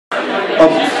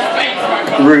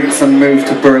roots and moved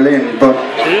to Berlin. But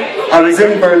I was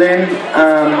in Berlin,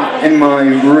 in my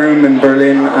room in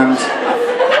Berlin, and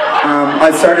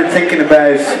I started thinking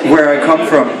about where I come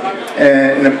from,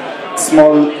 in a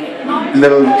small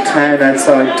little town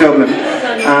outside Dublin,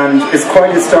 and it's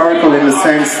quite historical in the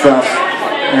sense that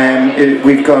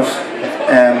we've got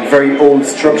very old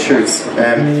structures,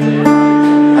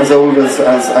 as old as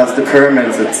the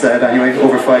pyramids, it's said, anyway,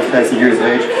 over 5,000 years of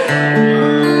age.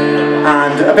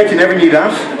 And I bet you never knew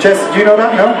that. Jess, do you know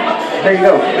that? No? There you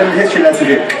go, little history lesson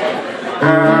here.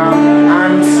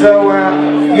 And so,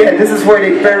 yeah, this is where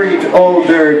they buried all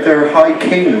their high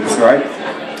kings, right?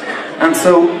 And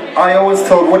so I always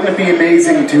thought, wouldn't it be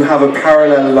amazing to have a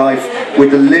parallel life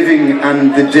with the living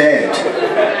and the dead?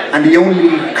 And the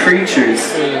only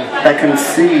creatures that can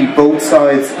see both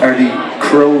sides are the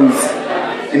crows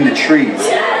in the trees,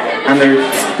 and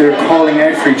they're calling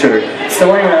out for each other.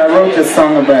 So anyway, I wrote this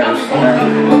song about it.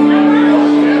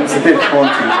 It's a bit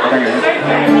haunting, but anyway.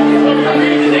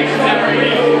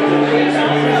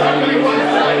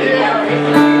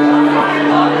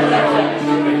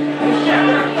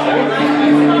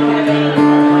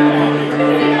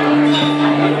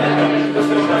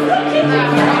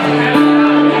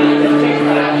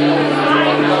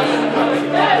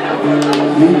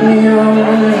 Meet me on the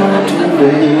mountain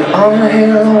way, on the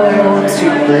hill where once you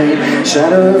played.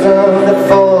 Shadows of the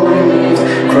fallen leaves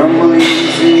crumble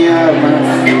easy at my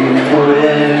feet.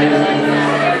 Where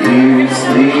you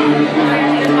sleep,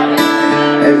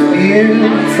 a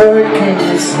beautiful king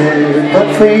is there, but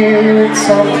for you it's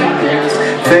something else.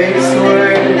 Face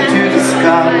away to the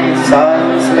sky,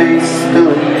 silence lay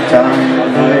still in time.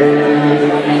 Where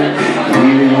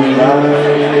you lie.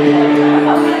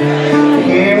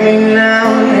 Hear me now,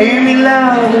 hear me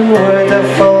loud, the words are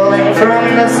falling from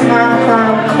the mouth.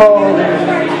 I'm calling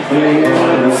from the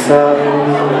other side.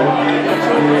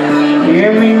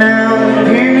 Hear me now,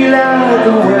 hear me loud,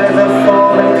 the words are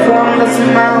falling from the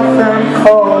mouth. I'm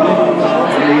calling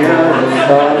from the other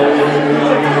side.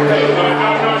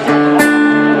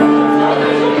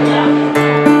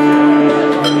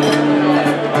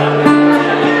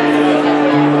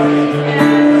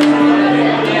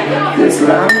 This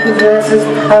land possesses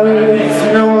powers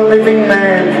no living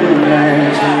man can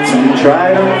match. Some try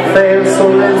to fail, so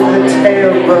live the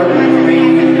tale, but me,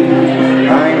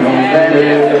 I know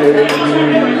better.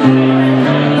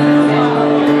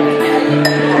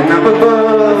 And up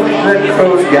above, the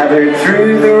crows gathered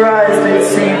through the rise. They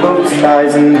see both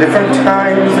sides in different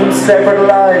times and separate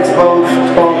lives, both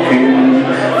talking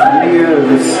on the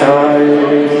other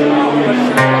side.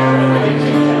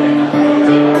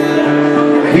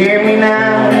 Hear me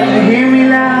now, hear me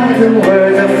loud, the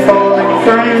words are falling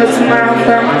from this mouth.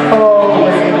 I'm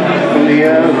calling from the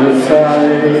other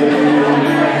side.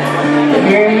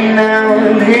 Hear me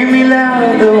now, hear me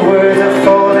loud, the words are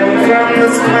falling from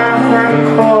this mouth.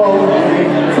 I'm calling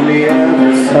from the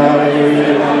other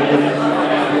side.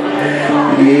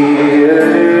 The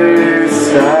other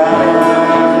side.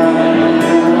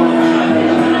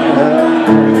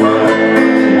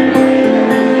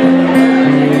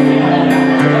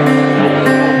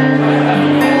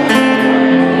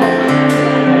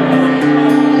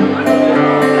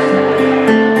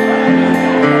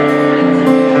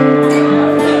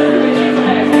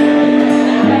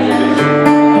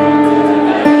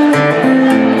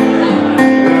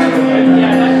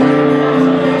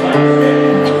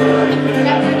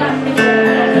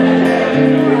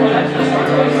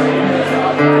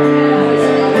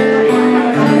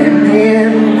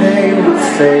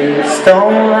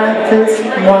 Don't like this,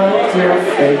 what's your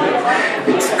fate?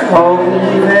 It's cold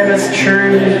and it's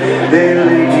true, they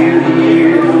lead you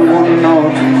here one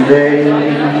autumn day.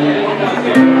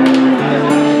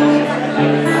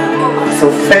 So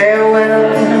farewell,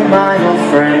 my old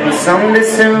friend, someday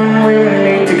soon we'll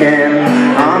meet again.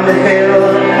 On the hill,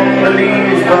 among the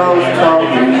leaves, both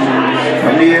talking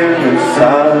from the other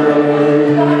side.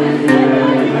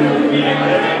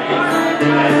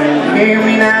 Hear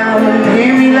me now,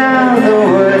 hear me now, the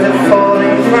words are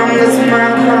falling from this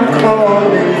mouth. I'm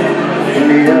calling from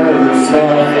the other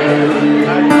side.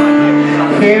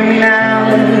 Hear me now,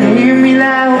 hear me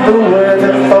loud, the words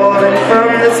are falling from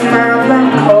this mouth. I'm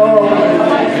calling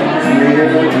from the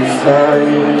other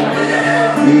side.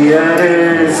 The other